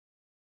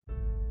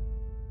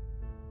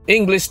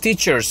English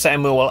teacher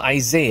Samuel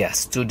Isaiah's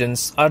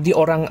students are the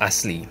Orang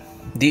Asli,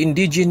 the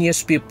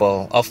indigenous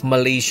people of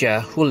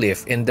Malaysia who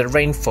live in the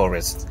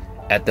rainforest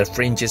at the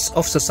fringes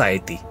of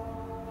society.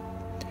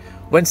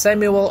 When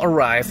Samuel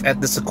arrived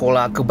at the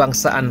Sekolah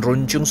Kebangsaan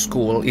Runjung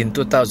School in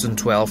 2012,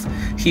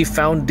 he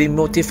found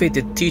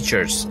demotivated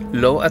teachers,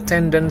 low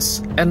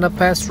attendance, and a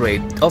pass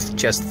rate of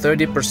just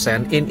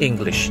 30% in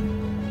English.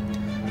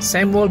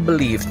 Samuel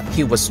believed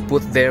he was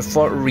put there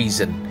for a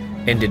reason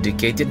and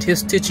dedicated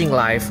his teaching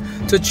life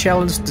to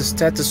challenge the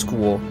status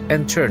quo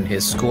and turn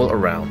his school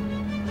around.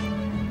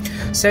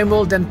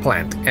 Samuel then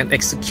planned and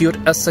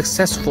executed a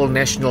successful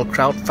national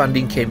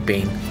crowdfunding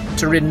campaign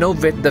to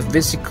renovate the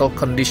physical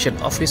condition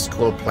of his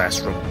school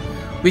classroom,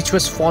 which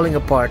was falling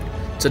apart,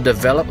 to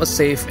develop a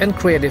safe and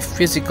creative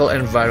physical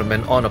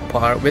environment on a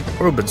par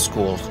with urban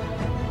schools.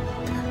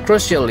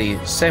 Crucially,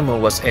 Samuel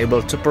was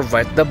able to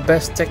provide the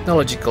best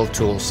technological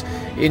tools,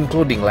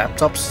 including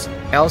laptops,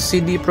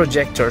 LCD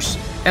projectors,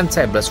 and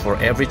tablets for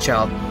every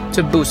child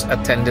to boost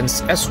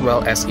attendance as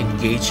well as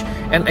engage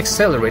and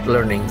accelerate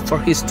learning for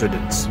his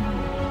students.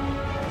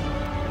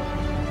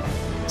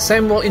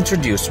 Samuel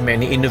introduced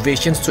many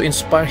innovations to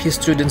inspire his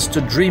students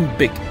to dream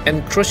big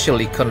and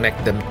crucially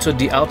connect them to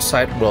the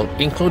outside world,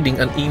 including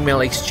an email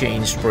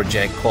exchange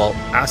project called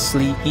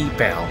Asli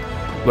ePal,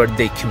 where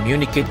they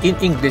communicate in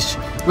English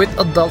with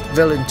adult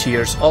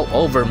volunteers all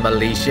over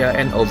Malaysia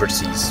and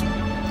overseas.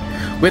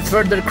 With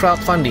further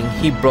crowdfunding,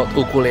 he brought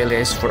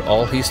ukuleles for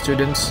all his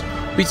students,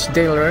 which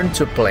they learned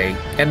to play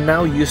and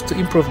now use to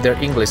improve their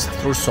English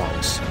through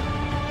songs.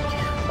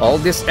 All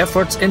these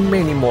efforts and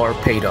many more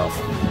paid off.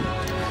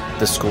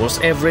 The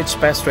school's average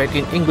pass rate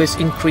in English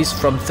increased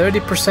from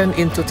 30%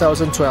 in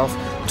 2012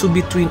 to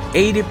between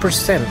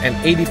 80% and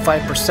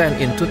 85%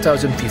 in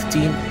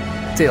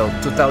 2015 till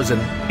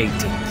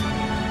 2018.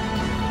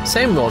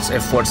 Samuel's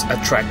efforts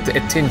attract the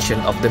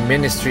attention of the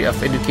Ministry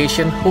of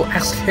Education, who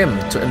asked him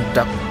to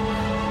conduct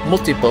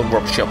multiple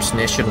workshops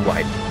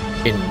nationwide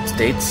in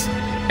states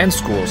and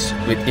schools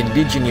with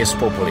indigenous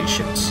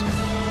populations.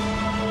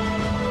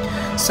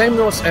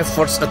 Samuel's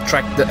efforts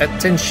attract the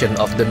attention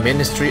of the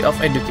Ministry of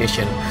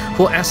Education,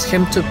 who asked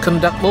him to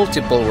conduct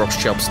multiple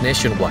workshops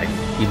nationwide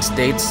in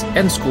states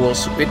and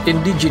schools with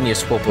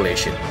indigenous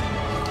population.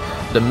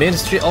 The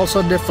ministry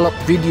also developed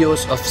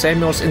videos of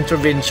Samuel's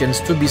interventions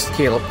to be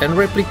scaled and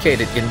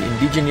replicated in the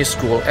indigenous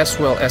school as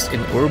well as in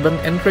urban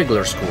and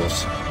regular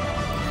schools.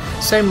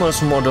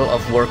 Samuel's model of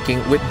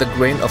working with the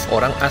grain of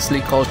Orang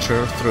Asli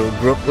culture through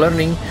group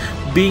learning,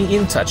 being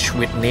in touch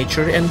with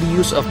nature, and the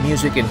use of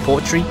music and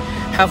poetry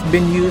have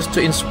been used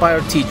to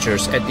inspire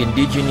teachers at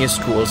indigenous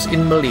schools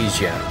in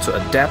Malaysia to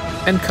adapt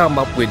and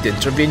come up with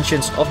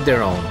interventions of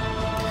their own,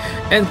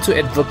 and to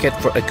advocate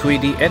for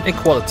equity and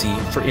equality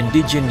for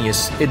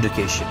indigenous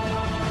education.